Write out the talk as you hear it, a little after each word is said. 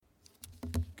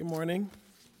Good morning.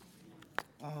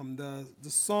 The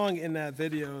song in that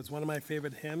video is one of my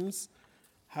favorite hymns,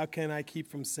 How Can I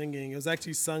Keep From Singing? It was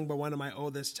actually sung by one of my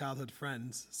oldest childhood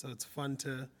friends, so it's fun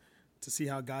to see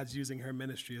how God's using her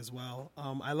ministry as well.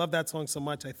 I love that song so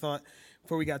much, I thought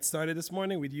before we got started this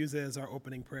morning, we'd use it as our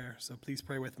opening prayer, so please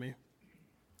pray with me.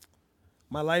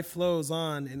 My life flows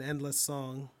on in endless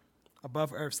song,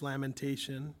 above earth's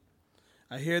lamentation.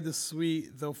 I hear the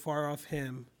sweet, though far off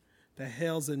hymn that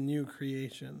hails a new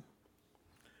creation.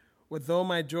 What though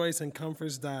my joys and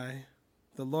comforts die,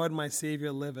 the Lord my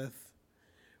Savior liveth.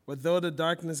 What though the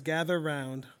darkness gather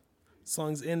round,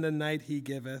 songs in the night he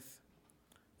giveth.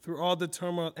 Through all the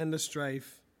turmoil and the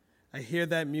strife, I hear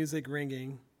that music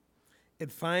ringing.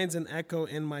 It finds an echo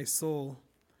in my soul.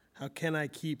 How can I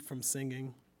keep from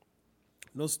singing?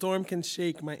 No storm can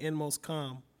shake my inmost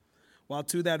calm, while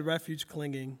to that refuge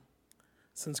clinging.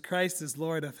 Since Christ is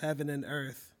Lord of heaven and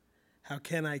earth, how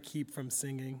can I keep from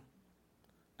singing?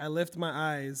 I lift my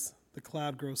eyes, the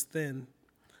cloud grows thin.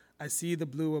 I see the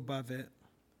blue above it.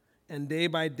 And day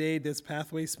by day this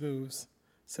pathway smooths,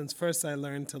 since first I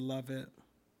learned to love it.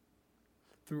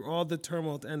 Through all the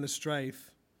tumult and the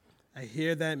strife, I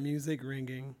hear that music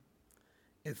ringing.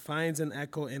 It finds an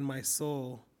echo in my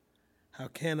soul. How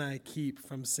can I keep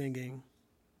from singing?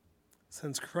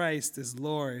 Since Christ is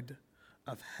Lord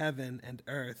of heaven and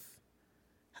earth,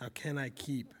 how can I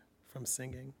keep from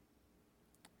singing?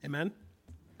 Amen.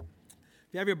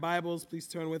 If you have your Bibles, please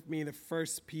turn with me to 1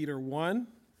 Peter 1.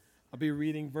 I'll be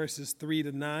reading verses 3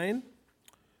 to 9.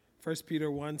 1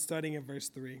 Peter 1, starting at verse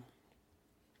 3.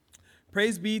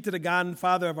 Praise be to the God and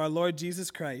Father of our Lord Jesus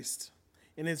Christ.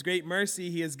 In his great mercy,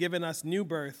 he has given us new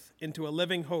birth into a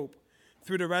living hope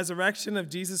through the resurrection of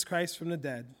Jesus Christ from the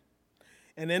dead,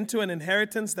 and into an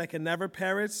inheritance that can never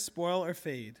perish, spoil, or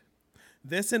fade.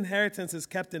 This inheritance is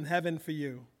kept in heaven for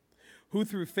you, who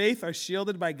through faith are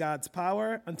shielded by God's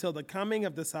power until the coming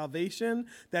of the salvation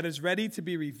that is ready to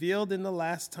be revealed in the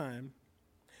last time.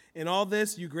 In all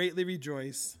this you greatly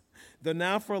rejoice, though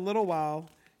now for a little while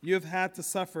you have had to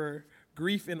suffer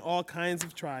grief in all kinds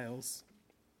of trials.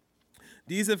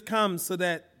 These have come so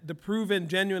that the proven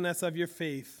genuineness of your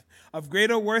faith, of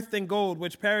greater worth than gold,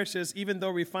 which perishes even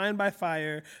though refined by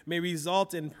fire, may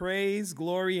result in praise,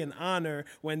 glory, and honor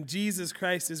when Jesus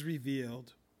Christ is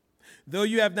revealed. Though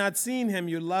you have not seen him,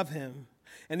 you love him.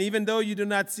 And even though you do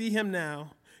not see him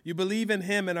now, you believe in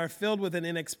him and are filled with an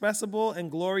inexpressible and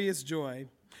glorious joy,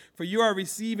 for you are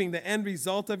receiving the end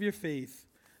result of your faith,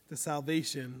 the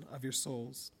salvation of your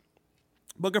souls.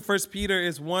 Book of 1 Peter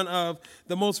is one of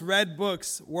the most read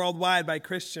books worldwide by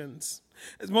Christians.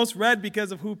 It's most read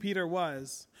because of who Peter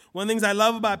was. One of the things I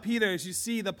love about Peter is you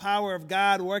see the power of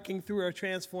God working through a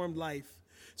transformed life.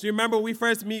 So you remember when we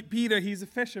first meet Peter, he's a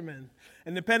fisherman.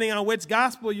 And depending on which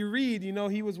gospel you read, you know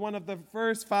he was one of the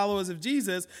first followers of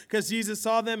Jesus because Jesus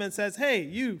saw them and says, hey,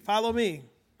 you, follow me.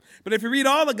 But if you read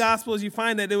all the gospels, you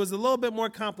find that it was a little bit more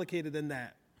complicated than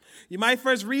that. You might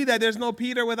first read that there's no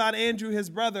Peter without Andrew, his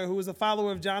brother, who was a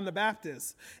follower of John the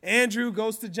Baptist. Andrew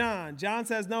goes to John. John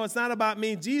says, no, it's not about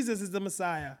me. Jesus is the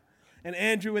Messiah. And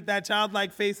Andrew, with that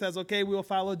childlike faith, says, okay, we'll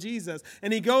follow Jesus.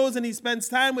 And he goes and he spends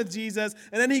time with Jesus.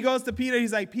 And then he goes to Peter.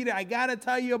 He's like, Peter, I got to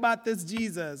tell you about this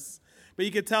Jesus. But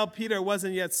you could tell Peter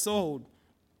wasn't yet sold.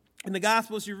 In the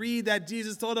Gospels, you read that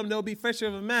Jesus told him they'll be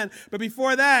fishers of men. But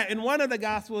before that, in one of the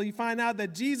Gospels, you find out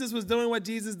that Jesus was doing what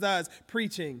Jesus does,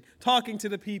 preaching, talking to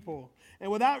the people.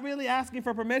 And without really asking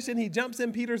for permission, he jumps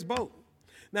in Peter's boat.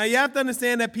 Now, you have to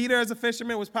understand that Peter, as a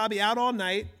fisherman, was probably out all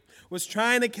night, was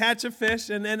trying to catch a fish,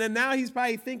 and then now he's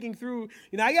probably thinking through,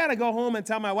 I got to go home and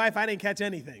tell my wife I didn't catch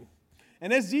anything.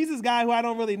 And this Jesus guy who I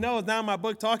don't really know is now in my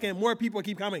book talking, and more people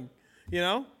keep coming,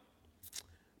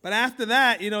 But after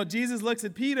that, Jesus looks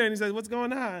at Peter and he says, what's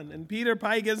going on? And Peter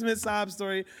probably gives him his sob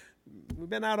story. We've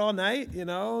been out all night, you're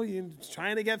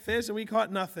trying to get fish and we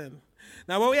caught nothing.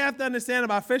 Now, what we have to understand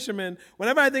about fishermen,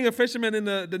 whenever I think of fishermen in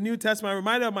the New Testament, I'm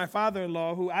reminded of my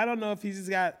father-in-law, who I don't know if he's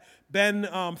got Ben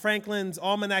Franklin's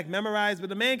almanac memorized, but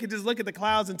the man could just look at the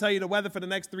clouds and tell you the weather for the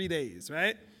next 3 days,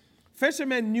 right?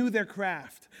 Fishermen knew their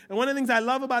craft. And one of the things I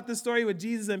love about this story with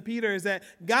Jesus and Peter is that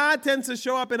God tends to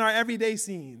show up in our everyday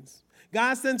scenes.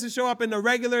 God tends to show up in the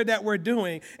regular that we're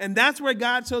doing. And that's where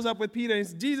God shows up with Peter.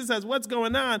 And Jesus says, what's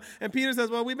going on? And Peter says,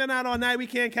 well, we've been out all night. We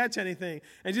can't catch anything.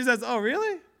 And Jesus says, oh,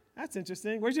 really? That's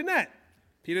interesting. Where's your net?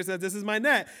 Peter says, this is my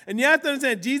net. And you have to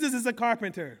understand, Jesus is a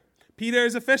carpenter. Peter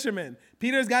is a fisherman.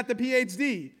 Peter's got the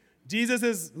PhD. Jesus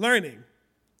is learning.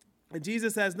 And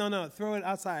Jesus says, no, throw it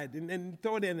outside and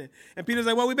throw it in. And Peter's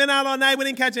like, well, we've been out all night. We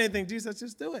didn't catch anything. Jesus says,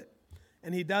 just do it.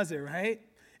 And he does it, right?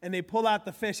 and they pull out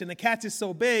the fish, and the catch is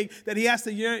so big that he has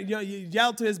to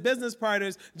yell to his business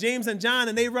partners, James and John,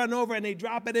 and they run over and they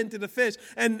drop it into the fish.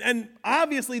 And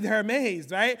obviously they're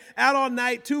amazed, right? Out all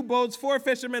night, 2 boats, 4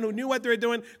 fishermen who knew what they were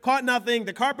doing, caught nothing.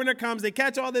 The carpenter comes, they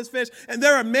catch all this fish, and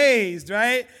they're amazed,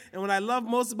 right? And what I love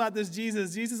most about this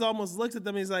Jesus almost looks at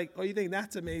them and he's like, oh, you think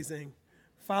that's amazing?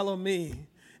 Follow me,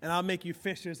 and I'll make you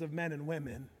fishers of men and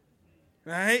women.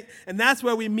 Right? And that's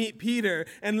where we meet Peter.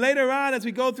 And later on, as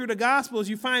we go through the Gospels,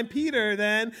 you find Peter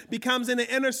then becomes in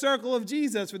the inner circle of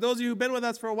Jesus. For those of you who've been with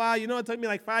us for a while, you know it took me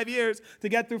like 5 years to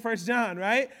get through 1 John,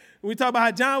 right? When we talk about how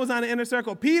John was on the inner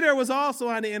circle, Peter was also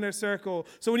on the inner circle.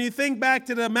 So when you think back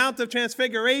to the Mount of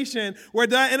Transfiguration, where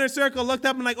the inner circle looked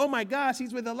up and like, oh my gosh,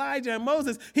 he's with Elijah and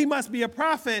Moses. He must be a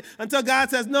prophet. Until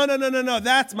God says, no,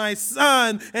 that's my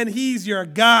son, and he's your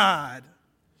God.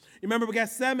 You remember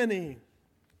Gethsemane?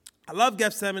 I love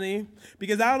Gethsemane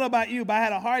because I don't know about you, but I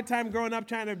had a hard time growing up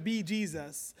trying to be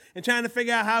Jesus and trying to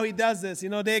figure out how he does this. You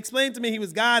know, they explained to me he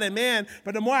was God and man,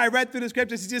 but the more I read through the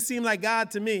scriptures, he just seemed like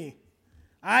God to me.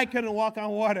 I couldn't walk on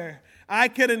water. I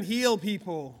couldn't heal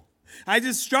people. I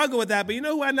just struggled with that. But you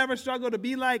know who I never struggled to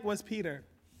be like was Peter,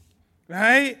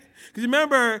 right? Because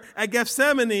remember, at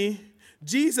Gethsemane,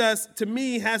 Jesus, to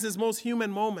me, has his most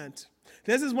human moment.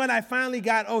 This is when I finally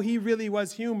got, oh, he really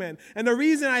was human. And the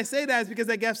reason I say that is because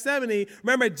at Gethsemane,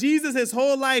 remember, Jesus his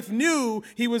whole life knew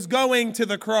he was going to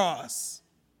the cross,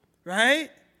 right?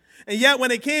 And yet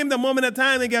when it came the moment of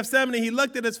time in Gethsemane, he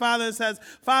looked at his father and says,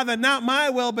 Father, not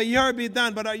my will, but your be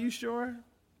done. But are you sure?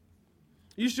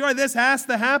 You sure this has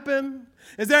to happen?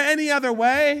 Is there any other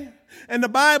way? And the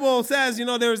Bible says, you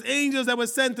know, there was angels that were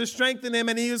sent to strengthen him,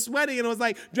 and he was sweating, and it was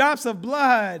like drops of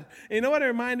blood. And you know what it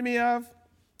reminded me of?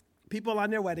 People on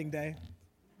their wedding day.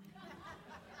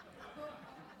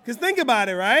 Because think about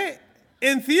it, right?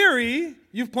 In theory,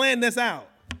 you've planned this out.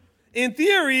 In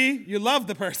theory, you love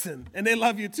the person, and they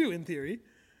love you too, in theory.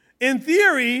 In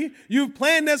theory, you've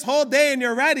planned this whole day and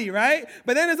you're ready, right?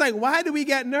 But then it's like, why do we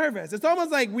get nervous? It's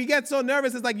almost like we get so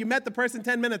nervous, it's like you met the person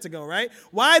 10 minutes ago, right?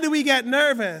 Why do we get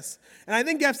nervous? And I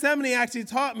think Gethsemane actually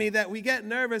taught me that we get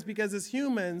nervous because as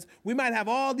humans, we might have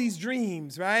all these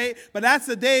dreams, right? But that's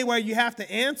the day where you have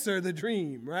to answer the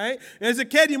dream, right? As a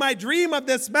kid, you might dream of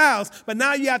this spouse, but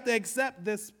now you have to accept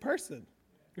this person,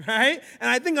 right? And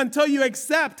I think until you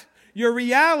accept your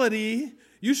reality,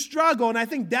 you struggle, and I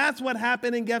think that's what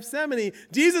happened in Gethsemane.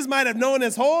 Jesus might have known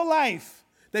his whole life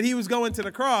that he was going to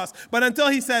the cross, but until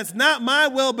he says, not my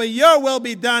will, but your will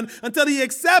be done, until he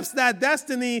accepts that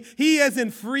destiny, he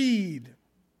isn't freed.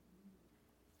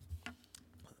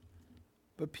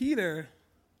 But Peter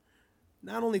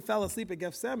not only fell asleep at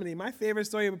Gethsemane, my favorite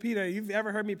story of Peter, you've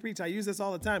ever heard me preach, I use this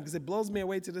all the time because it blows me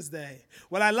away to this day.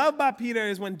 What I love about Peter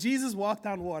is when Jesus walked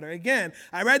on water. Again,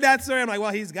 I read that story, I'm like,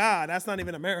 well, he's God. That's not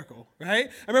even a miracle, right?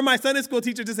 I remember my Sunday school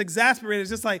teacher just exasperated,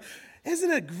 just like,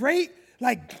 isn't it great?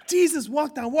 Like, Jesus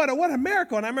walked on water. What a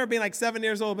miracle. And I remember being like 7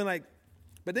 years old, being like,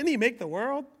 but didn't he make the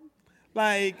world?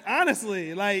 Like,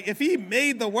 honestly, like, if he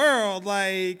made the world,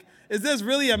 like, is this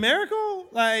really a miracle?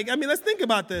 Like, I mean, let's think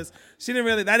about this.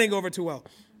 That didn't go over too well.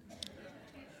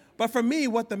 But for me,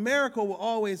 what the miracle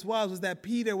always was that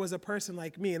Peter was a person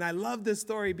like me. And I love this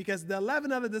story because the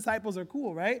 11 other disciples are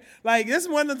cool, right? Like, this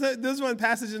one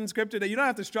passage in Scripture that you don't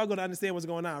have to struggle to understand what's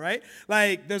going on, right?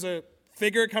 Like, there's a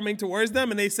figure coming towards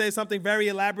them, and they say something very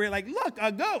elaborate, like, look,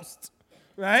 a ghost.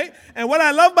 Right? And what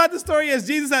I love about the story is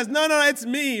Jesus says, no, it's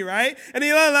me, right? And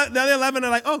the other 11 are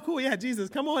like, oh, cool, yeah, Jesus,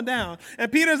 come on down.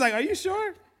 And Peter's like, are you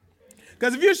sure?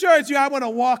 Because if you're sure it's you, I want to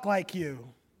walk like you.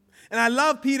 And I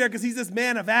love Peter because he's this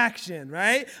man of action,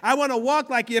 right? I want to walk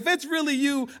like you. If it's really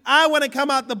you, I want to come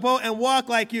out the boat and walk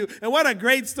like you. And what a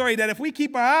great story that if we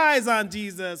keep our eyes on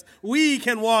Jesus, we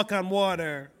can walk on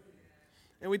water.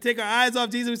 And we take our eyes off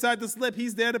Jesus, we start to slip,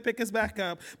 he's there to pick us back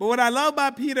up. But what I love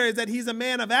about Peter is that he's a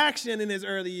man of action in his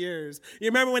early years. You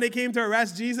remember when they came to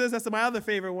arrest Jesus? That's my other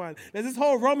favorite one. There's this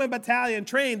whole Roman battalion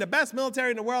trained, the best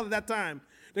military in the world at that time.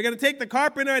 They're going to take the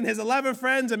carpenter and his 11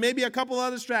 friends and maybe a couple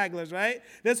other stragglers, right?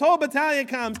 This whole battalion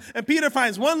comes, and Peter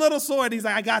finds one little sword. He's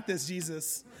like, I got this,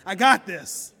 Jesus. I got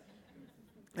this.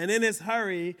 And in his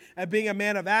hurry at being a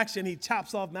man of action, he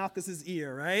chops off Malchus's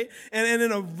ear, right? And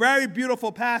in a very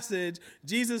beautiful passage,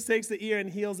 Jesus takes the ear and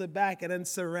heals it back and then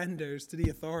surrenders to the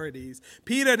authorities.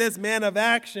 Peter, this man of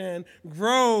action,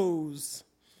 grows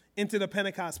into the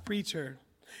Pentecost preacher.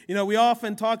 You know, we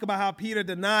often talk about how Peter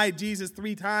denied Jesus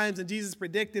 3 times and Jesus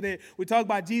predicted it. We talk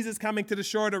about Jesus coming to the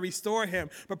shore to restore him.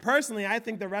 But personally, I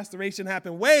think the restoration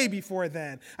happened way before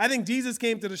then. I think Jesus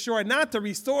came to the shore not to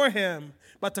restore him,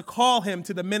 but to call him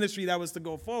to the ministry that was to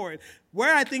go forward.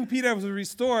 Where I think Peter was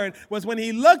restored was when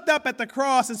he looked up at the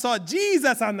cross and saw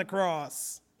Jesus on the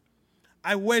cross.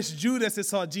 I wish Judas had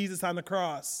saw Jesus on the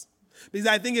cross. Because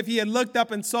I think if he had looked up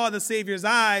and saw the Savior's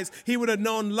eyes, he would have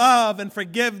known love and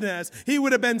forgiveness. He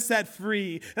would have been set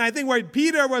free. And I think where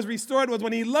Peter was restored was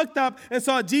when he looked up and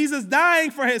saw Jesus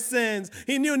dying for his sins.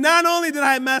 He knew not only did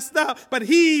I messed up, but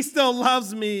he still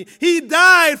loves me. He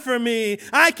died for me.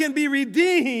 I can be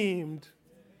redeemed.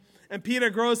 And Peter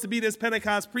grows to be this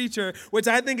Pentecost preacher, which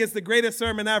I think is the greatest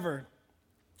sermon ever.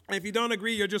 And if you don't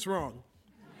agree, you're just wrong.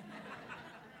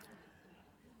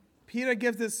 Peter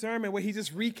gives this sermon where he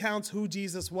just recounts who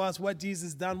Jesus was, what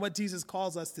Jesus done, what Jesus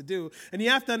calls us to do. And you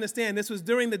have to understand, this was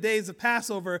during the days of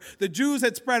Passover. The Jews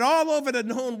had spread all over the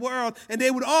known world, and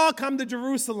they would all come to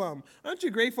Jerusalem. Aren't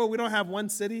you grateful we don't have one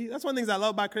city? That's one of the things I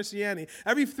love about Christianity.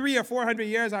 Every 300 or 400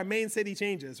 years, our main city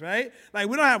changes, right? Like,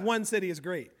 we don't have one city, it's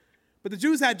great. But the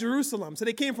Jews had Jerusalem, so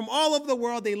they came from all over the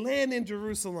world. They land in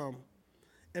Jerusalem.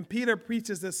 And Peter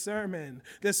preaches this sermon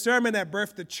that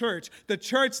birthed the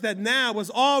church that now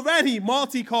was already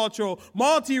multicultural,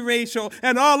 multiracial,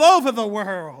 and all over the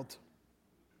world.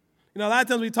 You know, a lot of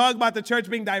times we talk about the church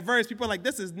being diverse. People are like,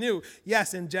 this is new.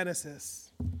 Yes, in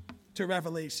Genesis to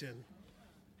Revelation.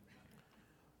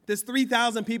 There's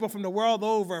 3,000 people from the world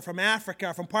over, from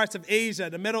Africa, from parts of Asia,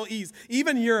 the Middle East,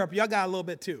 even Europe. Y'all got a little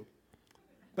bit too.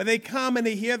 But they come and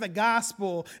they hear the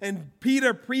gospel, and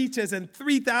Peter preaches, and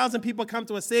 3,000 people come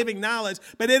to a saving knowledge.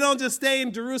 But they don't just stay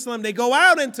in Jerusalem, they go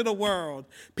out into the world.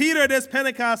 Peter, this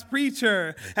Pentecost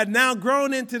preacher, had now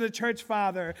grown into the church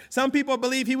father. Some people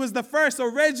believe he was the first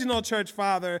original church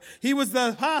father. He was the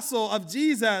apostle of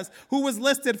Jesus who was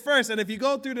listed first. And if you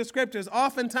go through the scriptures,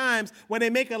 oftentimes when they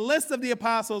make a list of the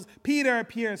apostles, Peter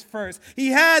appears first. He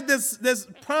had this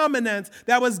prominence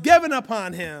that was given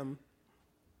upon him.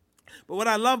 But what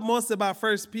I love most about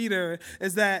 1 Peter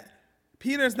is that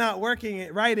Peter's not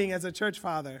writing as a church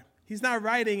father. He's not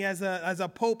writing as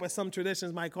a pope, as some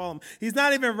traditions might call him. He's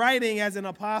not even writing as an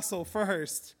apostle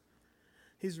first.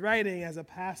 He's writing as a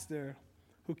pastor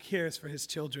who cares for his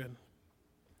children.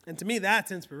 And to me,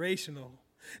 that's inspirational.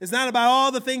 It's not about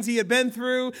all the things he had been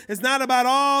through. It's not about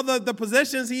all the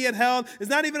positions he had held. It's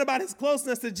not even about his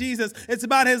closeness to Jesus. It's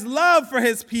about his love for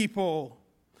his people.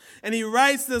 And he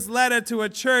writes this letter to a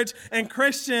church and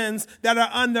Christians that are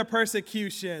under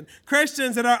persecution,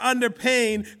 Christians that are under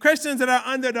pain, Christians that are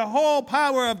under the whole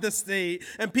power of the state.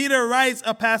 And Peter writes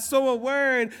a pastoral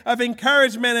word of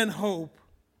encouragement and hope.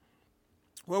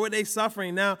 What were they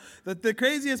suffering? Now, the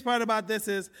craziest part about this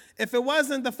is, if it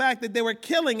wasn't the fact that they were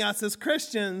killing us as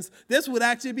Christians, this would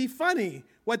actually be funny,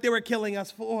 what they were killing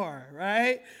us for,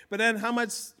 right? But then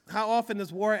how often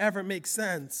does war ever make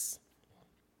sense?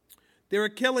 They were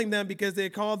killing them because they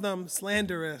called them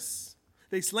slanderous.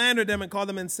 They slandered them and called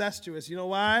them incestuous. You know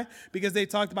why? Because they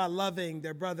talked about loving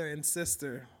their brother and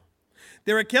sister.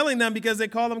 They were killing them because they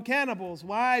called them cannibals.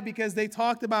 Why? Because they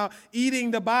talked about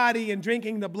eating the body and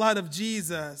drinking the blood of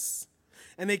Jesus.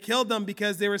 And they killed them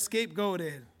because they were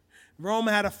scapegoated. Rome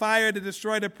had a fire that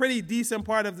destroyed a pretty decent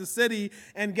part of the city.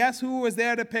 And guess who was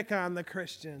there to pick on? The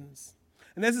Christians.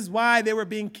 And this is why they were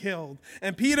being killed.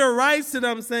 And Peter writes to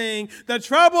them saying, the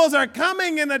troubles are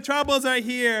coming and the troubles are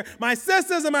here. My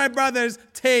sisters and my brothers,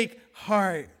 take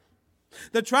heart.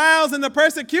 The trials and the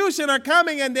persecution are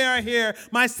coming and they are here.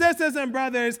 My sisters and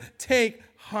brothers, take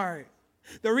heart.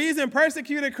 The reason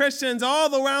persecuted Christians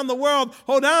all around the world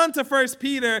hold on to 1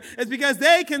 Peter is because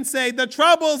they can say the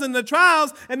troubles and the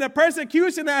trials and the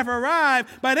persecution have arrived,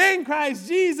 but in Christ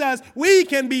Jesus, we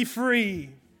can be free.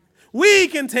 We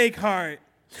can take heart.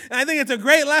 And I think it's a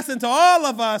great lesson to all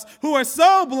of us who are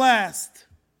so blessed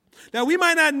that we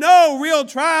might not know real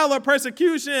trial or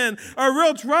persecution or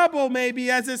real trouble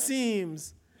maybe as it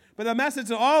seems. But the message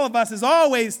to all of us is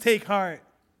always take heart.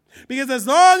 Because as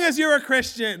long as you're a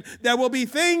Christian, there will be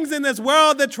things in this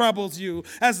world that troubles you.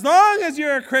 As long as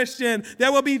you're a Christian,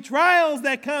 there will be trials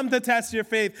that come to test your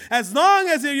faith. As long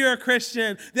as you're a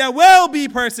Christian, there will be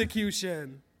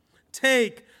persecution.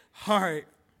 Take heart.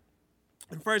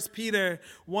 In 1 Peter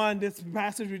 1, this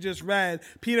passage we just read,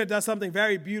 Peter does something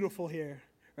very beautiful here,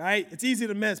 right? It's easy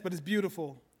to miss, but it's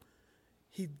beautiful.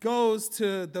 He goes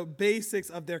to the basics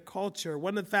of their culture.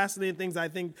 One of the fascinating things I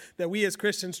think that we as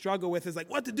Christians struggle with is like,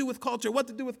 what to do with culture, what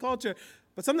to do with culture.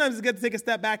 But sometimes it's good to take a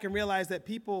step back and realize that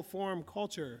people form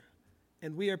culture.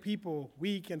 And we are people,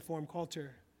 we can form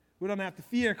culture. We don't have to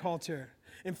fear culture.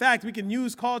 In fact, we can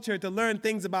use culture to learn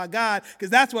things about God, because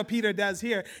that's what Peter does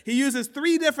here. He uses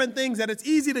 3 different things that it's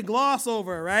easy to gloss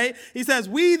over, right? He says,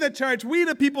 we the church, we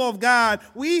the people of God,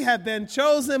 we have been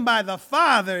chosen by the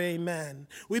Father, amen.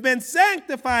 We've been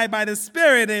sanctified by the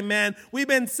Spirit, amen. We've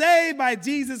been saved by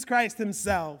Jesus Christ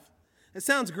himself. It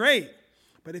sounds great.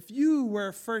 But if you were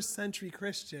a first century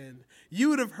Christian, you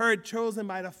would have heard chosen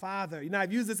by the Father. You know,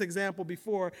 I've used this example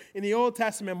before. In the Old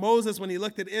Testament, Moses, when he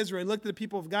looked at Israel, he looked at the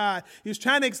people of God, he was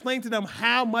trying to explain to them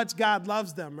how much God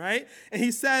loves them, right? And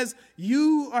he says,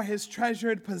 you are his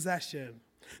treasured possession.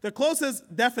 The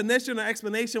closest definition or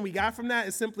explanation we got from that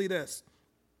is simply this.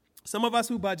 Some of us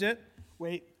who budget,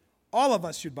 all of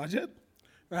us should budget,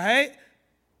 right?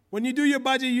 When you do your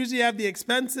budget, you usually have the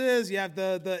expenses, you have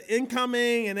the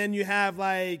incoming, and then you have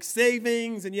like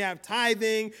savings, and you have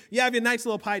tithing. You have your nice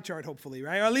little pie chart, hopefully,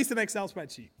 right? Or at least an Excel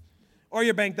spreadsheet. Or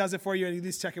your bank does it for you, and you at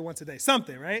least check it once a day.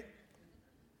 Something, right?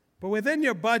 But within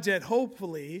your budget,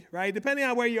 hopefully, right, depending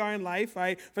on where you are in life,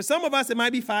 right, for some of us, it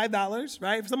might be $5,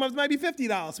 right? For some of us, it might be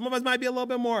 $50. Some of us might be a little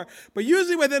bit more. But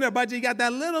usually within our budget, you got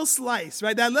that little slice,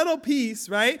 right, that little piece,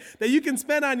 right, that you can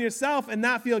spend on yourself and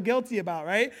not feel guilty about,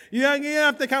 right? You don't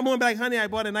have to come home and be like, honey, I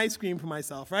bought an ice cream for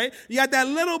myself, right? You got that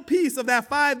little piece of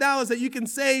that $5 that you can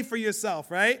save for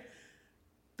yourself, right?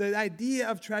 The idea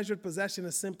of treasured possession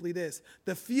is simply this.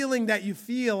 The feeling that you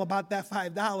feel about that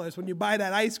 $5 when you buy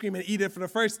that ice cream and eat it for the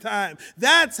first time.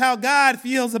 That's how God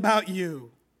feels about you.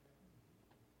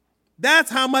 That's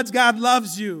how much God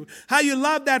loves you. How you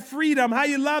love that freedom. How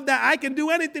you love that I can do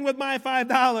anything with my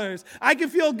 $5. I can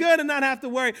feel good and not have to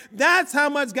worry. That's how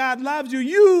much God loves you.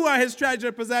 You are his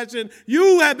treasured possession.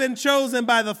 You have been chosen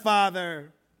by the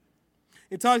Father.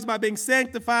 He talks about being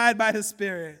sanctified by the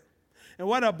Spirit. And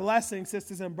what a blessing,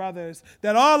 sisters and brothers,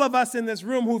 that all of us in this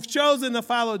room who've chosen to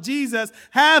follow Jesus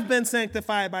have been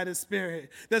sanctified by the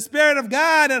Spirit. The Spirit of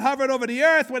God that hovered over the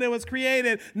earth when it was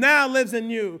created now lives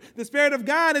in you. The Spirit of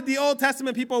God that the Old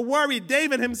Testament people worried.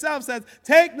 David himself says,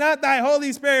 take not thy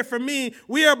Holy Spirit from me.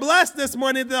 We are blessed this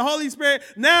morning that the Holy Spirit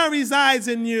now resides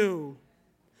in you.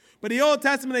 But the Old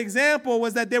Testament example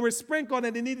was that they were sprinkled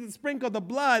and they needed to sprinkle the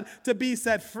blood to be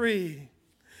set free.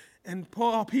 And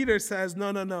Peter says,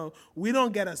 no. We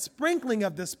don't get a sprinkling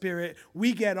of the Spirit.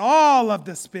 We get all of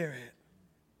the Spirit.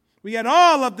 We get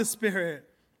all of the Spirit.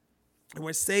 And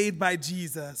we're saved by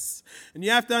Jesus. And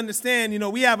you have to understand,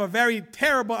 we have a very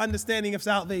terrible understanding of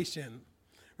salvation.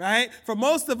 Right? For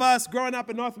most of us growing up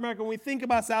in North America, when we think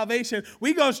about salvation,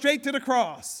 we go straight to the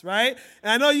cross, right?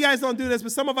 And I know you guys don't do this,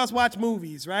 but some of us watch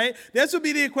movies, right? This would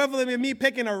be the equivalent of me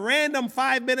picking a random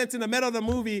 5 minutes in the middle of the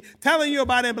movie, telling you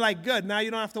about it and be like, good, now you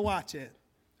don't have to watch it.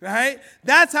 Right?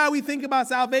 That's how we think about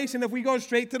salvation if we go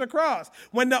straight to the cross.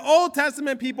 When the Old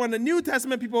Testament people and the New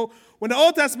Testament people, when the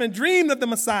Old Testament dreamed of the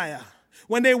Messiah,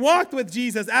 when they walked with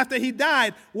Jesus after he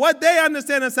died, what they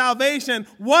understand of salvation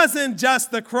wasn't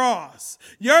just the cross.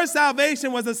 Your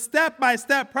salvation was a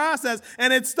step-by-step process,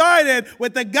 and it started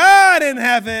with the God in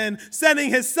heaven sending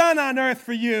his Son on earth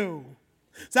for you.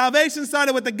 Salvation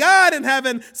started with the God in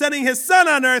heaven sending his Son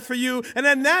on earth for you, and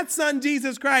then that Son,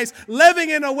 Jesus Christ, living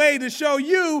in a way to show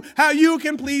you how you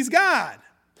can please God.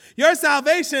 Your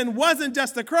salvation wasn't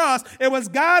just the cross. It was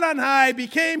God on high,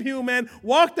 became human,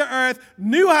 walked the earth,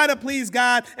 knew how to please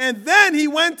God, and then he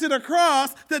went to the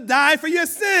cross to die for your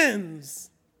sins.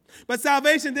 But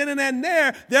salvation didn't end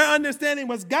there. Their understanding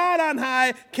was God on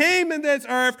high, came in this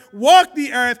earth, walked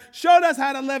the earth, showed us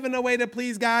how to live in a way to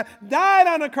please God, died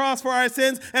on the cross for our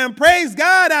sins, and praised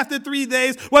God after 3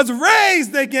 days, was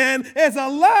raised again, is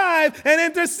alive, and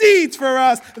intercedes for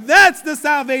us. That's the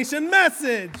salvation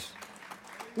message.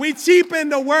 We cheapen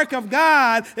the work of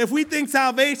God if we think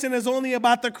salvation is only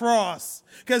about the cross.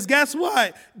 Because guess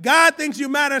what? God thinks you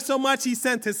matter so much, he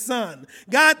sent his Son.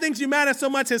 God thinks you matter so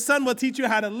much, his Son will teach you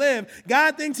how to live.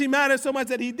 God thinks he matters so much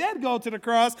that he did go to the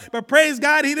cross, but praise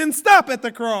God, he didn't stop at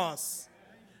the cross.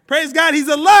 Praise God, he's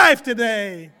alive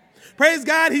today. Praise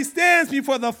God, he stands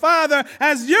before the Father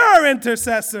as your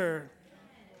intercessor.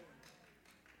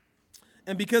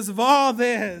 And because of all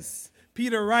this,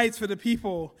 Peter writes for the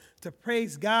people to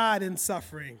praise God in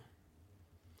suffering.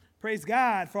 Praise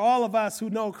God for all of us who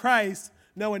know Christ,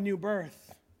 know a new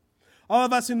birth. All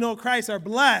of us who know Christ are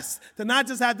blessed to not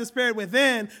just have the Spirit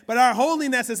within, but our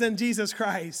holiness is in Jesus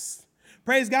Christ.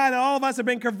 Praise God that all of us have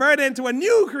been converted into a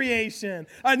new creation,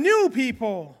 a new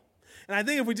people. And I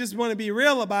think if we just want to be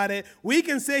real about it, we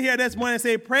can sit here this morning and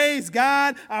say, praise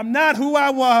God, I'm not who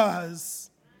I was.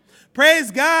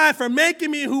 Praise God for making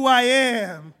me who I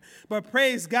am. But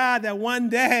praise God that one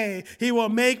day he will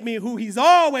make me who he's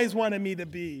always wanted me to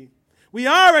be. We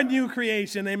are a new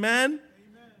creation, amen?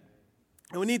 Amen.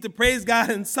 And we need to praise God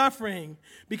in suffering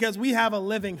because we have a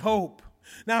living hope.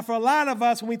 Now, for a lot of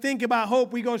us, when we think about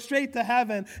hope, we go straight to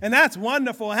heaven, and that's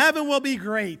wonderful. Heaven will be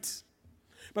great.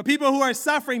 But people who are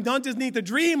suffering don't just need to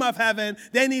dream of heaven,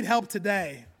 they need help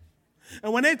today.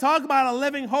 And when they talk about a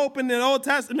living hope in the Old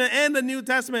Testament and the New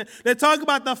Testament, they talk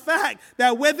about the fact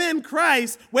that within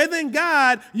Christ, within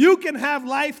God, you can have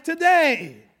life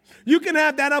today. You can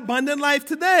have that abundant life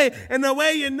today. And the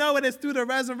way you know it is through the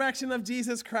resurrection of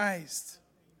Jesus Christ.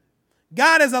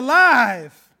 God is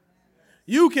alive.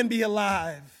 You can be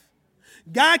alive.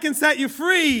 God can set you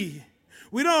free.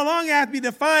 We no longer have to be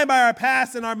defined by our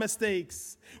past and our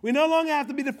mistakes. We no longer have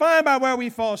to be defined by where we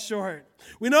fall short.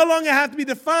 We no longer have to be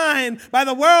defined by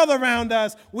the world around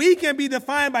us. We can be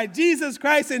defined by Jesus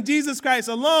Christ and Jesus Christ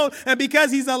alone. And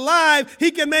because he's alive,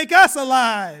 he can make us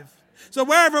alive. So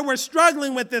wherever we're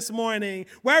struggling with this morning,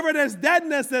 wherever there's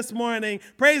deadness this morning,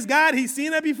 praise God, he's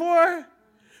seen it before.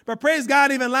 But praise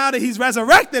God even louder, he's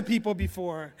resurrected people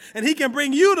before. And he can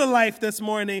bring you to life this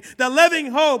morning. The living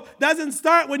hope doesn't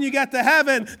start when you get to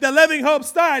heaven. The living hope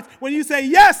starts when you say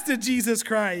yes to Jesus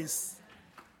Christ.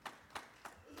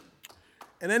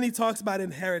 And then he talks about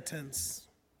inheritance.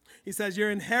 He says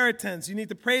your inheritance, you need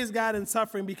to praise God in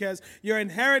suffering because your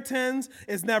inheritance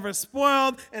is never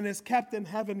spoiled and is kept in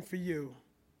heaven for you.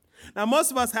 Now,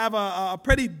 most of us have a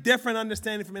pretty different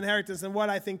understanding from inheritance than what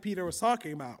I think Peter was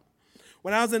talking about.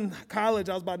 When I was in college,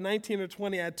 I was about 19 or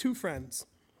 20, I had two friends.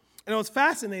 And it was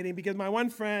fascinating because my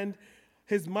one friend,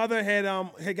 his mother had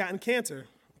gotten cancer.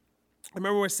 I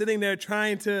remember we're sitting there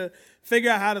trying to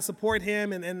figure out how to support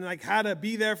him and like how to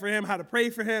be there for him, how to pray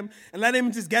for him, and let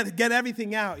him just get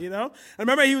everything out, you know? I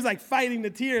remember he was like fighting the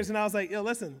tears, and I was like, yo,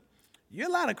 listen, you're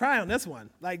allowed to cry on this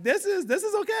one. Like, this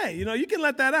is okay. You know, you can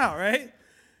let that out, right?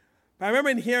 But I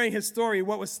remember in hearing his story,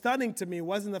 what was stunning to me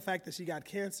wasn't the fact that she got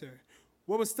cancer.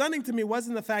 What was stunning to me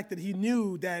wasn't the fact that he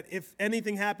knew that if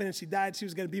anything happened and she died, she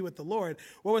was going to be with the Lord.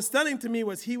 What was stunning to me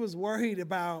was he was worried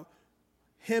about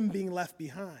him being left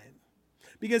behind.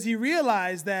 Because he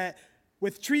realized that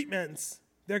with treatments,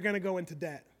 they're going to go into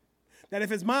debt. That if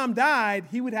his mom died,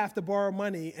 he would have to borrow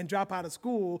money and drop out of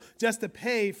school just to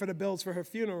pay for the bills for her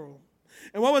funeral.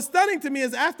 And what was stunning to me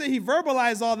is after he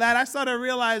verbalized all that, I started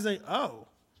realizing, oh,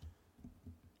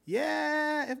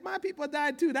 yeah, if my people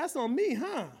died too, that's on me,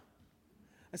 huh?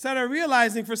 I started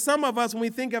realizing for some of us, when we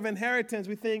think of inheritance,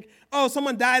 we think, oh,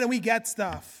 someone died and we get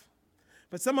stuff.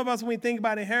 But some of us, when we think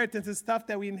about inheritance, it's stuff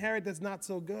that we inherit that's not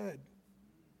so good,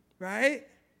 right?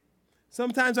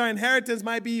 Sometimes our inheritance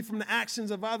might be from the actions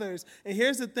of others. And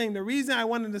here's the thing. The reason I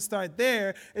wanted to start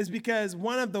there is because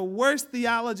one of the worst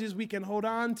theologies we can hold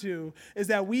on to is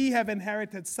that we have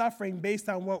inherited suffering based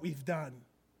on what we've done.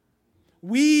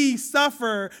 We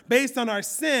suffer based on our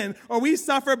sin, or we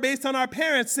suffer based on our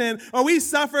parents' sin, or we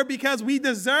suffer because we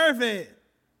deserve it.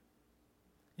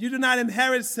 You do not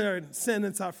inherit sin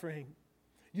and suffering.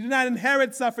 You do not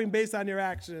inherit suffering based on your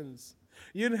actions.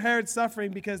 You inherit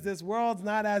suffering because this world's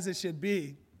not as it should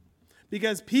be.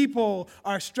 Because people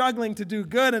are struggling to do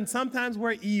good, and sometimes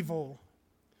we're evil.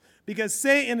 Because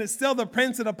Satan is still the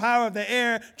prince of the power of the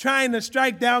air, trying to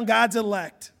strike down God's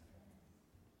elect.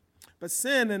 But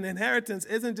sin and inheritance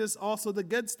isn't just also the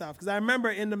good stuff. Because I remember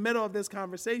in the middle of this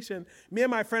conversation, me and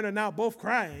my friend are now both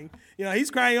crying. You know, he's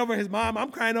crying over his mom.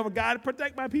 I'm crying over God,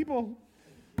 protect my people.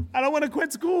 I don't want to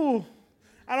quit school.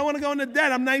 I don't want to go into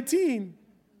debt. I'm 19.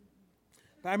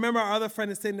 But I remember our other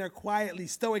friend is sitting there quietly,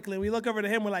 stoically, and we look over to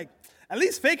him, we're like, at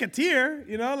least fake a tear,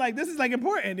 you know, like this is like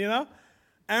important, you know?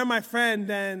 And my friend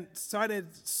then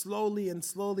started slowly, and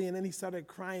then he started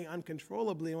crying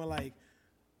uncontrollably, and we're like,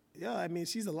 yeah, I mean,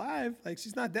 she's alive. Like,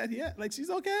 she's not dead yet. Like, she's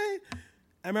okay.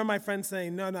 I remember my friend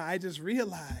saying, no, I just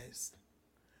realized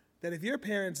that if your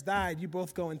parents died, you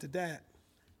both go into debt.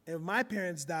 If my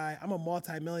parents die, I'm a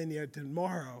multimillionaire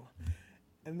tomorrow.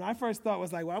 And my first thought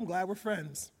was like, well, I'm glad we're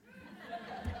friends.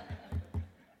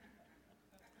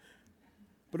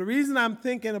 But the reason I'm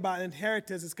thinking about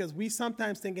inheritance is because we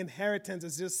sometimes think inheritance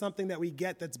is just something that we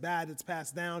get that's bad, that's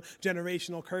passed down,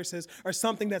 generational curses, or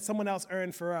something that someone else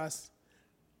earned for us.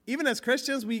 Even as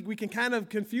Christians, we can kind of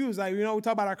confuse, like, you know, we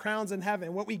talk about our crowns in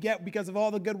heaven, what we get because of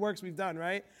all the good works we've done,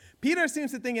 right? Peter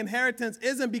seems to think inheritance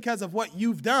isn't because of what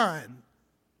you've done,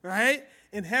 right?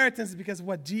 Inheritance is because of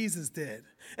what Jesus did.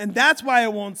 And that's why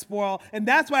it won't spoil, and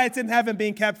that's why it's in heaven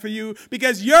being kept for you,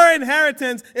 because your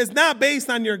inheritance is not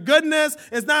based on your goodness,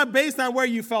 it's not based on where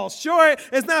you fell short,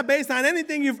 it's not based on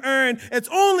anything you've earned, it's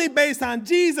only based on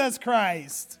Jesus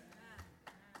Christ.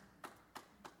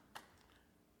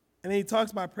 And then he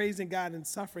talks about praising God in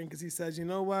suffering because he says, you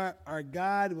know what? Our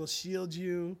God will shield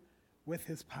you with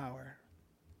his power.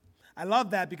 I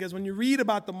love that because when you read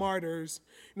about the martyrs,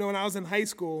 you know, when I was in high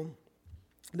school,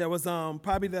 there was what am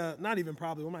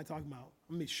I talking about?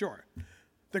 Let me be sure.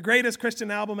 The greatest Christian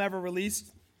album ever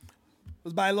released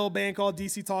was by a little band called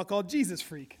DC Talk called Jesus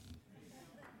Freak.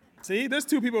 See, there's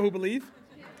two people who believe.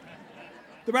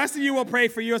 The rest of you will pray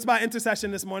for you. It's about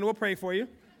intercession this morning. We'll pray for you.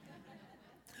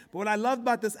 But what I love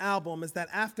about this album is that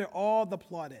after all the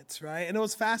plaudits, right? And it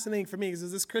was fascinating for me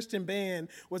because this Christian band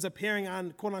was appearing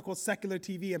on quote-unquote secular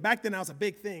TV. And back then that was a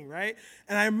big thing, right?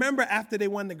 And I remember after they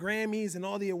won the Grammys and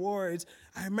all the awards,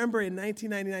 I remember in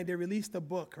 1999 they released a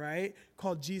book, right,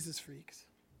 called Jesus Freaks.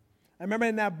 I remember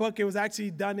in that book it was actually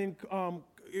done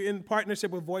in partnership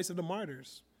with Voice of the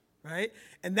Martyrs. Right?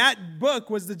 And that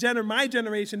book was my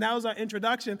generation. That was our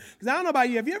introduction. Because I don't know about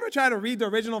you. Have you ever tried to read the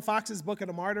original Fox's Book of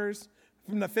the Martyrs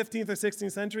from the 15th or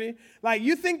 16th century? Like,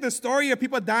 you think the story of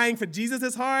people dying for Jesus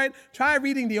is hard? Try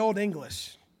reading the Old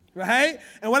English. Right?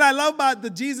 And what I love about the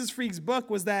Jesus Freaks book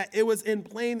was that it was in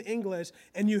plain English,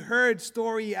 and you heard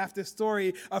story after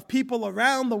story of people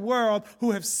around the world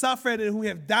who have suffered and who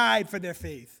have died for their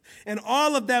faith. And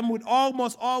all of them would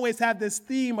almost always have this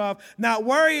theme of not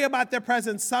worry about their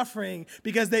present suffering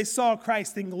because they saw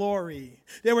Christ in glory.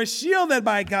 They were shielded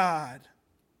by God.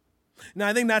 Now,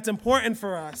 I think that's important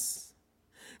for us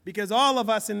because all of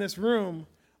us in this room,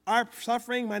 our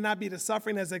suffering might not be the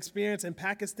suffering that's experienced in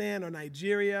Pakistan or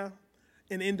Nigeria,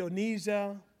 in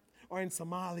Indonesia, or in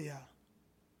Somalia.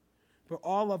 But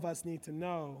all of us need to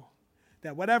know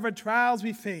that whatever trials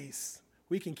we face,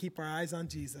 we can keep our eyes on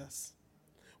Jesus.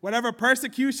 Whatever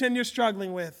persecution you're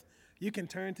struggling with, you can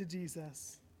turn to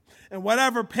Jesus. And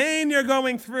whatever pain you're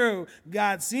going through,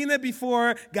 God's seen it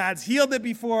before, God's healed it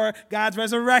before, God's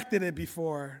resurrected it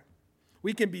before.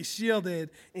 We can be shielded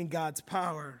in God's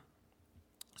power.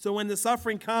 So when the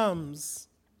suffering comes,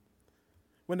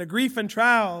 when the grief and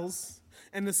trials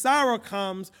and the sorrow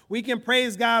comes, we can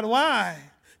praise God. Why?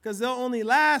 Because they'll only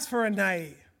last for a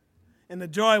night, and the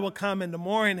joy will come in the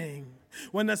morning.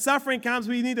 When the suffering comes,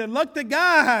 we need to look to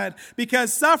God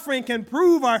because suffering can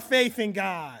prove our faith in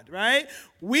God, right?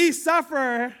 We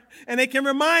suffer, and it can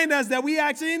remind us that we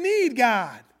actually need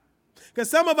God. Because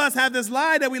some of us have this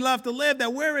lie that we love to live,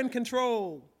 that we're in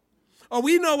control. Or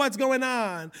we know what's going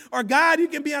on. Or God, you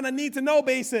can be on a need-to-know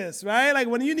basis, right? Like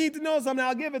when you need to know something,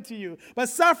 I'll give it to you. But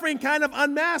suffering kind of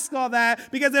unmasks all that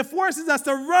because it forces us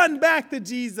to run back to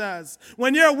Jesus.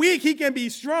 When you're weak, he can be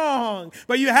strong.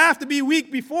 But you have to be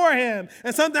weak before him.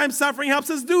 And sometimes suffering helps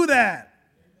us do that.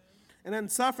 And then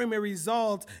suffering may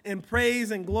result in praise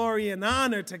and glory and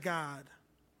honor to God.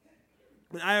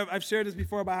 I've shared this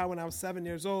before about how when I was 7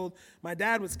 years old, my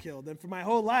dad was killed. And for my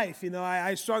whole life,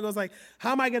 I struggled. I was like,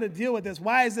 how am I going to deal with this?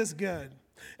 Why is this good?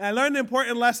 And I learned an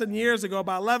important lesson years ago,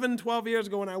 about 11, 12 years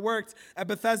ago when I worked at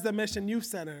Bethesda Mission Youth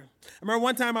Center. I remember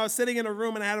one time I was sitting in a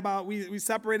room and I had we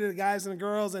separated the guys and the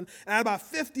girls, and I had about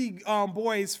 50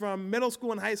 boys from middle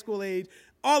school and high school age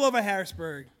all over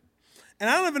Harrisburg. And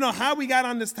I don't even know how we got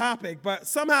on this topic, but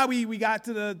somehow we got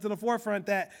to the forefront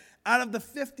that out of the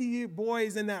 50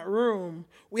 boys in that room,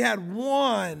 we had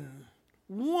one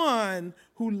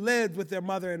who lived with their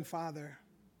mother and father.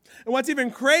 And what's even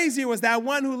crazier was that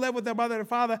one who lived with their mother and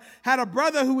father had a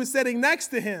brother who was sitting next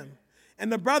to him.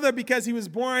 And the brother, because he was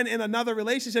born in another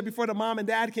relationship before the mom and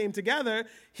dad came together,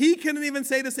 he couldn't even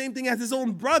say the same thing as his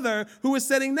own brother who was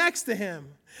sitting next to him.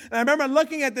 And I remember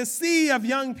looking at the sea of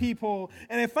young people,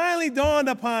 and it finally dawned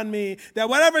upon me that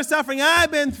whatever suffering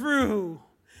I've been through,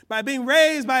 by being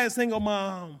raised by a single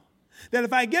mom, that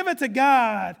if I give it to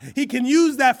God, he can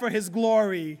use that for his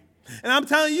glory. And I'm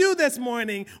telling you this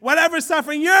morning, whatever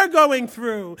suffering you're going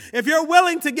through, if you're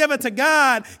willing to give it to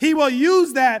God, he will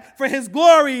use that for his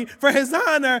glory, for his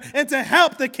honor, and to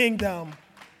help the kingdom.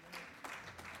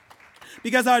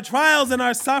 Because our trials and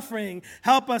our suffering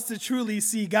help us to truly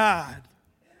see God.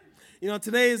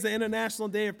 Today is the International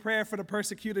Day of Prayer for the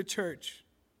Persecuted Church.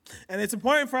 And it's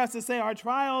important for us to say our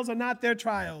trials are not their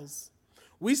trials.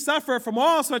 We suffer from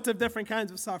all sorts of different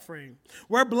kinds of suffering.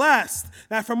 We're blessed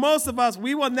that for most of us,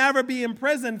 we will never be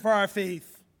imprisoned for our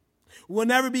faith. We will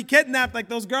never be kidnapped like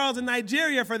those girls in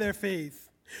Nigeria for their faith.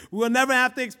 We will never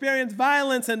have to experience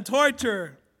violence and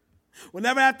torture. We'll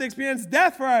never have to experience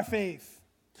death for our faith.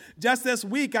 Just this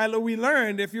week, we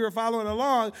learned, if you were following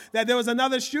along, that there was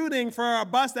another shooting for a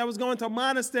bus that was going to a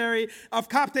monastery of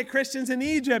Coptic Christians in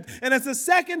Egypt. And it's the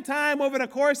second time over the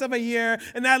course of a year,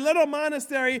 and that little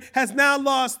monastery has now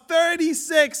lost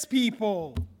 36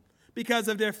 people because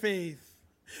of their faith.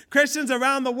 Christians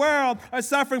around the world are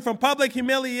suffering from public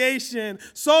humiliation,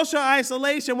 social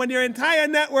isolation, when your entire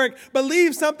network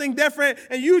believes something different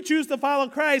and you choose to follow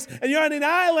Christ and you're on an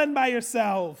island by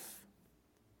yourself.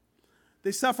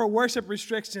 They suffer worship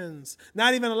restrictions,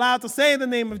 not even allowed to say the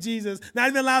name of Jesus, not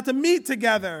even allowed to meet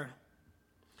together.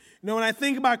 When I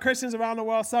think about Christians around the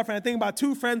world suffering, I think about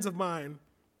two friends of mine.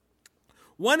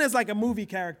 One is like a movie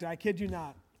character, I kid you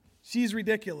not. She's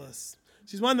ridiculous.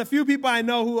 She's one of the few people I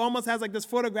know who almost has like this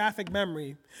photographic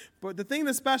memory. But the thing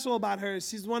that's special about her is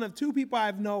she's one of two people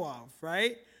I know of,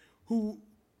 right, who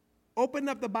opened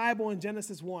up the Bible in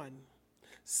Genesis 1,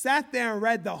 sat there and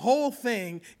read the whole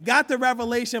thing, got the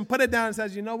revelation, put it down and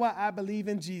says, you know what, I believe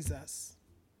in Jesus.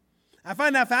 I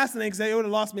find that fascinating because they would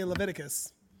have lost me in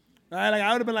Leviticus. Right? Like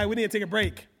I would have been like, we need to take a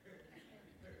break.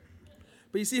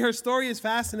 But you see, her story is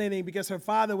fascinating because her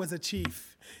father was a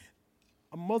chief,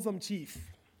 a Muslim chief.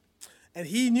 And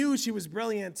he knew she was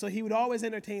brilliant, so he would always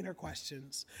entertain her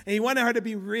questions. And he wanted her to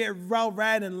be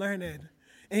well-read and learned.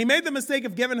 And he made the mistake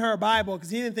of giving her a Bible because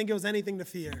he didn't think it was anything to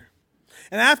fear.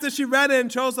 And after she read it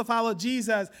and chose to follow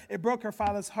Jesus, it broke her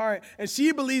father's heart. And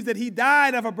she believes that he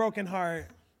died of a broken heart.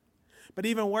 But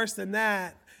even worse than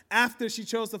that, after she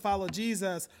chose to follow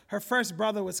Jesus, her first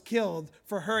brother was killed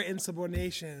for her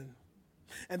insubordination.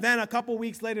 And then a couple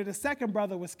weeks later, the second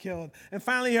brother was killed. And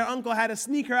finally, her uncle had to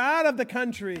sneak her out of the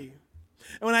country.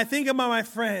 And when I think about my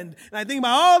friend, and I think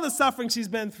about all the suffering she's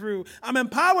been through, I'm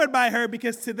empowered by her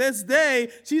because to this day,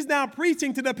 she's now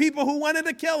preaching to the people who wanted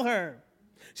to kill her.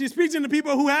 She's preaching to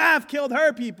people who have killed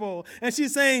her people. And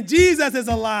she's saying, Jesus is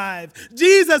alive.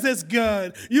 Jesus is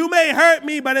good. You may hurt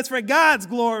me, but it's for God's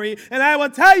glory. And I will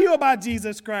tell you about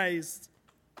Jesus Christ.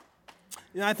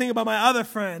 You know, I think about my other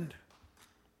friend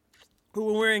who,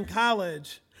 when we were in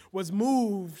college, was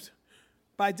moved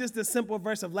by just the simple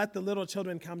verse of let the little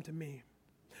children come to me.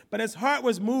 But his heart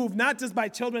was moved not just by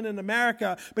children in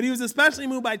America, but he was especially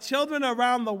moved by children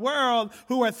around the world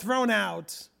who were thrown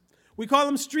out. We call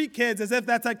them street kids as if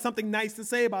that's like something nice to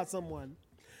say about someone.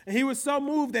 And he was so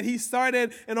moved that he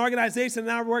started an organization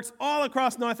that now works all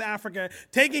across North Africa,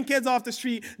 taking kids off the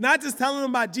street, not just telling them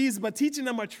about Jesus, but teaching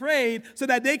them a trade so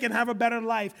that they can have a better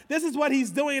life. This is what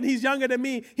he's doing, and he's younger than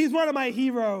me. He's one of my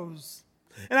heroes.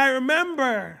 And I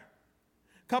remember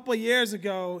a couple of years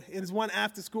ago, his one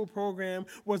after-school program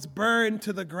was burned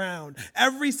to the ground.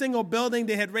 Every single building,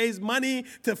 they had raised money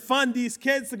to fund these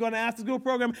kids to go to an after-school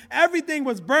program. Everything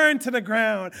was burned to the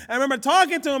ground. I remember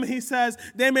talking to him. He says,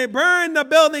 they may burn the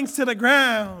buildings to the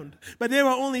ground, but they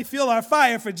will only fuel our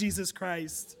fire for Jesus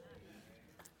Christ.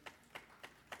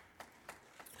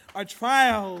 Our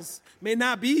trials may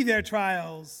not be their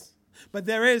trials, but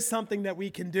there is something that we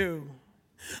can do.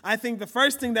 I think the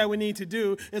first thing that we need to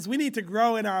do is we need to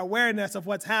grow in our awareness of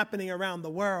what's happening around the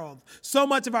world. So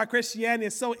much of our Christianity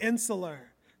is so insular,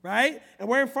 right? And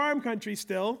we're in farm country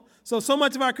still. So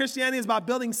much of our Christianity is about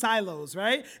building silos,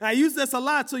 right? And I use this a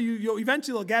lot so you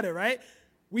eventually will get it, right?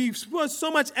 We've put so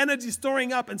much energy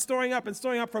storing up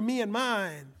for me and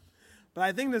mine. But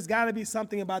I think there's got to be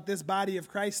something about this body of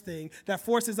Christ thing that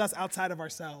forces us outside of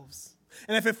ourselves.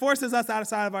 And if it forces us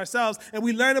outside of ourselves and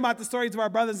we learn about the stories of our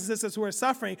brothers and sisters who are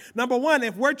suffering, number one,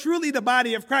 if we're truly the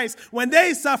body of Christ, when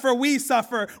they suffer, we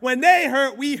suffer. When they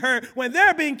hurt, we hurt. When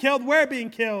they're being killed, we're being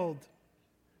killed.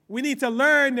 We need to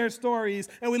learn their stories.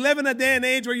 And we live in a day and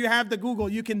age where you have the Google.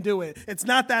 You can do it. It's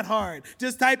not that hard.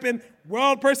 Just type in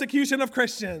world persecution of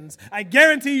Christians. I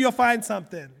guarantee you'll find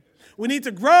something. We need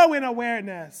to grow in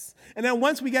awareness. And then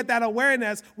once we get that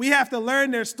awareness, we have to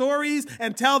learn their stories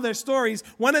and tell their stories.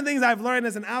 One of the things I've learned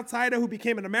as an outsider who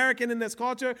became an American in this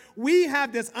culture, we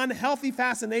have this unhealthy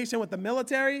fascination with the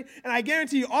military. And I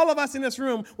guarantee you, all of us in this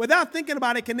room, without thinking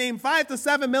about it, can name 5 to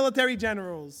 7 military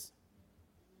generals.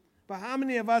 But how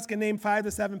many of us can name 5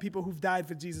 to 7 people who've died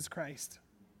for Jesus Christ?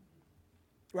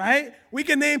 Right? We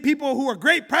can name people who are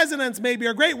great presidents maybe,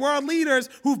 or great world leaders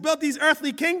who've built these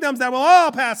earthly kingdoms that will all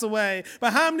pass away.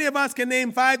 But how many of us can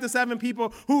name 5 to 7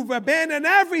 people who've abandoned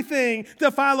everything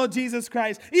to follow Jesus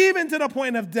Christ, even to the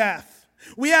point of death?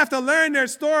 We have to learn their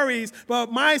stories,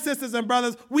 but my sisters and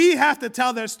brothers, we have to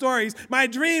tell their stories. My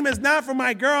dream is not for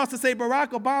my girls to say Barack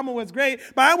Obama was great,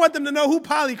 but I want them to know who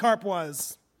Polycarp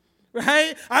was.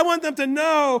 Right? I want them to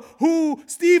know who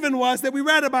Stephen was that we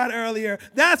read about earlier.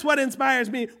 That's what inspires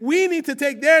me. We need to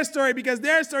take their story because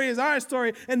their story is our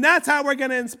story, and that's how we're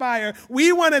going to inspire.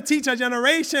 We want to teach a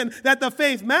generation that the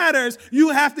faith matters.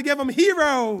 You have to give them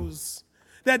heroes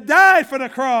that died for the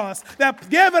cross, that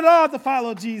gave it all to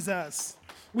follow Jesus.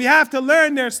 We have to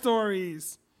learn their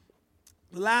stories.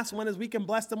 The last one is we can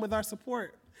bless them with our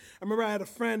support. I remember I had a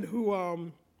friend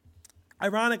who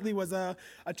ironically was a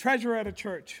treasurer at a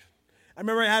church. I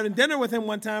remember having dinner with him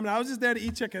one time, and I was just there to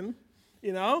eat chicken,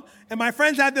 you know? And my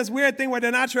friends had this weird thing where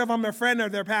they're not sure if I'm their friend or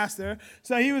their pastor.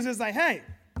 So he was just like, hey,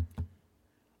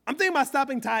 I'm thinking about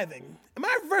stopping tithing. And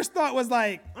my first thought was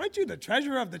like, aren't you the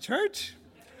treasurer of the church?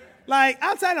 Like,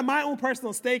 outside of my own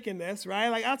personal stake in this, right?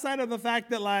 Like, outside of the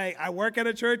fact that, like, I work at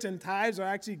a church and tithes are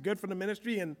actually good for the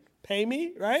ministry and pay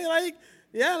me, right? Like,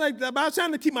 yeah, like, I was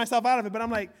trying to keep myself out of it, but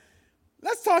I'm like,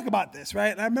 let's talk about this,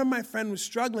 right? And I remember my friend was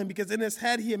struggling because in his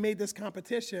head, he had made this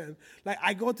competition. Like,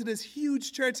 I go to this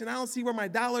huge church and I don't see where my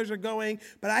dollars are going,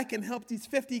 but I can help these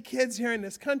 50 kids here in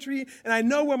this country, and I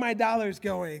know where my dollar's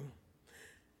going.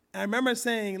 And I remember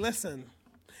saying, listen,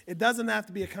 it doesn't have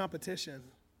to be a competition,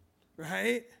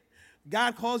 right?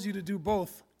 God calls you to do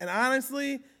both. And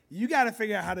honestly, you got to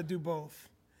figure out how to do both.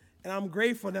 And I'm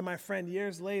grateful that my friend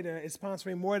years later is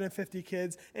sponsoring more than 50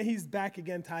 kids, and he's back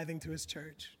again tithing to his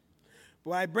church. But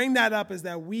why I bring that up is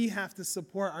that we have to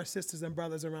support our sisters and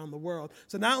brothers around the world.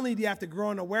 So not only do you have to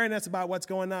grow in awareness about what's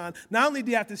going on, not only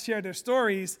do you have to share their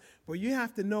stories, but you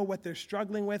have to know what they're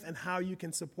struggling with and how you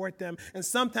can support them. And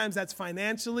sometimes that's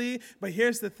financially, but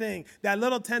here's the thing. That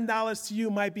little $10 to you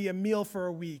might be a meal for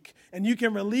a week, and you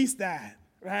can release that.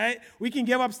 Right? We can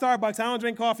give up Starbucks. I don't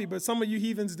drink coffee, but some of you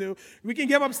heathens do. We can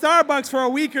give up Starbucks for a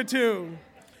week or two.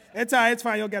 It's all right. It's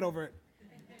fine. You'll get over it.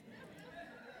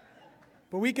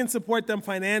 But we can support them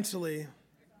financially.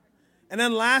 And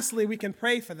then lastly, we can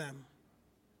pray for them.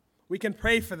 We can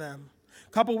pray for them.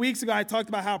 A couple weeks ago, I talked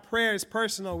about how prayer is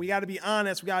personal. We got to be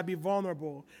honest. We got to be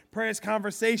vulnerable. Prayer is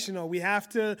conversational. We have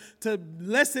to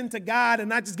listen to God and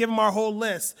not just give him our whole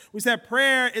list. We said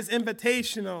prayer is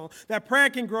invitational. That prayer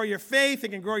can grow your faith.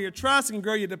 It can grow your trust. It can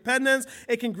grow your dependence.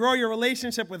 It can grow your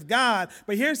relationship with God.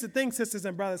 But here's the thing, sisters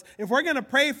and brothers. If we're going to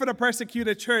pray for the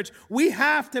persecuted church, we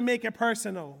have to make it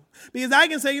personal. Because I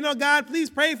can say, God, please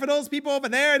pray for those people over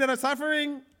there that are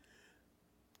suffering.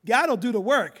 God will do the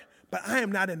work. But I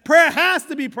am not in. Prayer has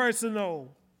to be personal.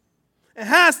 It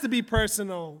has to be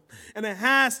personal. And it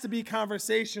has to be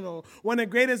conversational. One of the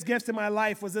greatest gifts in my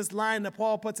life was this line that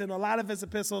Paul puts in a lot of his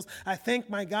epistles. I thank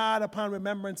my God upon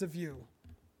remembrance of you.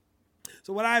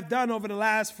 So what I've done over the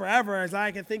last forever, as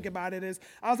I can think about it, is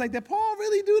I was like, did Paul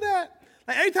really do that?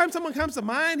 Like every time someone comes to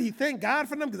mind, he thank God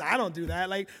for them, because I don't do that.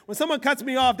 Like when someone cuts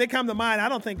me off, they come to mind, I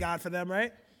don't thank God for them,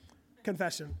 right?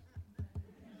 Confession.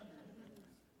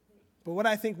 But what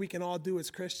I think we can all do as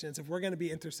Christians, if we're going to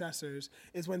be intercessors,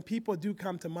 is when people do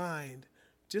come to mind,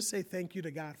 just say thank you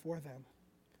to God for them.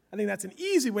 I think that's an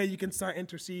easy way you can start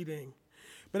interceding.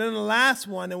 But then the last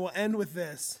one, and we'll end with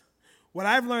this. What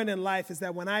I've learned in life is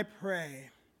that when I pray,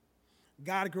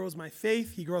 God grows my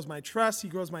faith, he grows my trust, he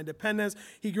grows my dependence,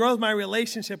 he grows my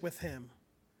relationship with him.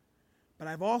 But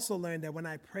I've also learned that when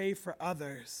I pray for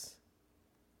others,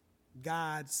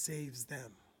 God saves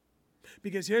them.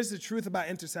 Because here's the truth about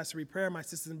intercessory prayer, my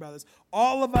sisters and brothers.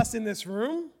 All of us in this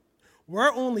room,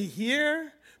 we're only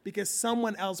here because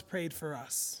someone else prayed for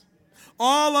us.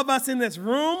 All of us in this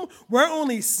room, we're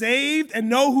only saved and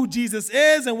know who Jesus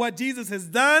is and what Jesus has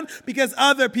done because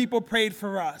other people prayed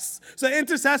for us. So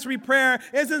intercessory prayer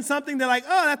isn't something that like,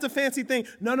 oh, that's a fancy thing.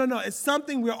 No. It's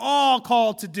something we're all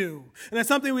called to do. And it's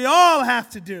something we all have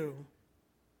to do.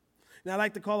 Now I'd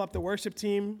like to call up the worship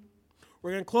team.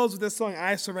 We're going to close with this song,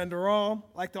 I Surrender All.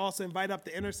 I'd like to also invite up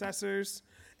the intercessors,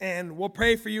 and we'll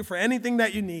pray for you for anything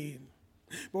that you need.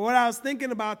 But what I was thinking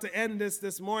about to end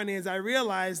this morning is I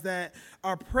realized that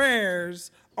our prayers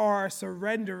are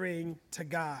surrendering to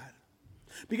God.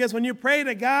 Because when you pray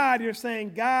to God, you're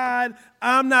saying, God,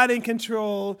 I'm not in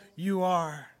control, you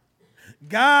are.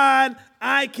 God,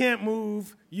 I can't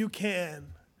move, you can.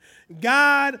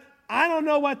 God, I don't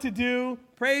know what to do,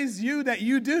 praise you that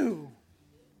you do.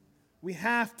 We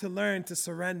have to learn to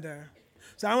surrender.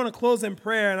 So I want to close in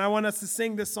prayer, and I want us to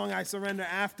sing this song, I Surrender,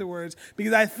 afterwards,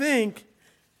 because I think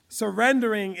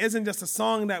surrendering isn't just a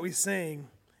song that we sing.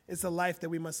 It's a life that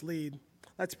we must lead.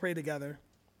 Let's pray together.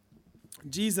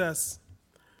 Jesus,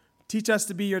 teach us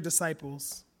to be your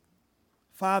disciples.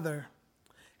 Father,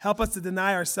 help us to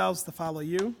deny ourselves to follow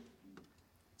you.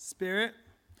 Spirit,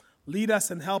 lead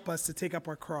us and help us to take up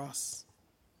our cross.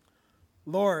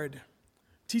 Lord,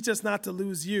 teach us not to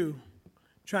lose you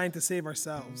trying to save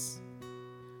ourselves.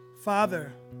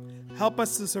 Father, help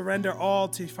us to surrender all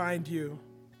to find you.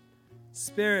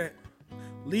 Spirit,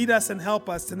 lead us and help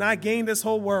us to not gain this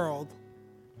whole world,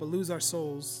 but lose our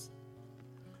souls.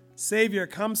 Savior,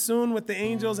 come soon with the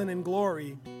angels and in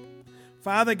glory.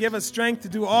 Father, give us strength to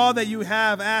do all that you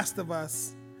have asked of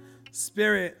us.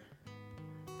 Spirit,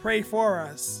 pray for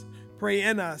us, pray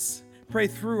in us, pray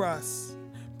through us.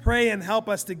 Pray and help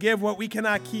us to give what we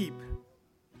cannot keep,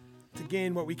 to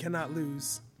gain what we cannot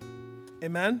lose.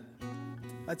 Amen?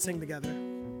 Let's sing together.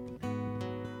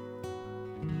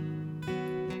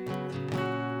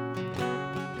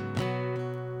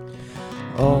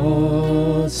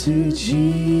 All to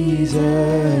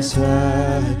Jesus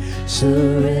I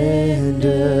surrender,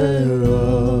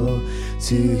 all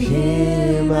to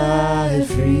him I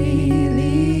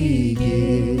freely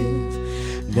give.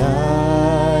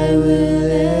 I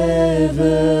will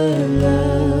ever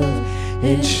love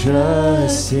and trust trust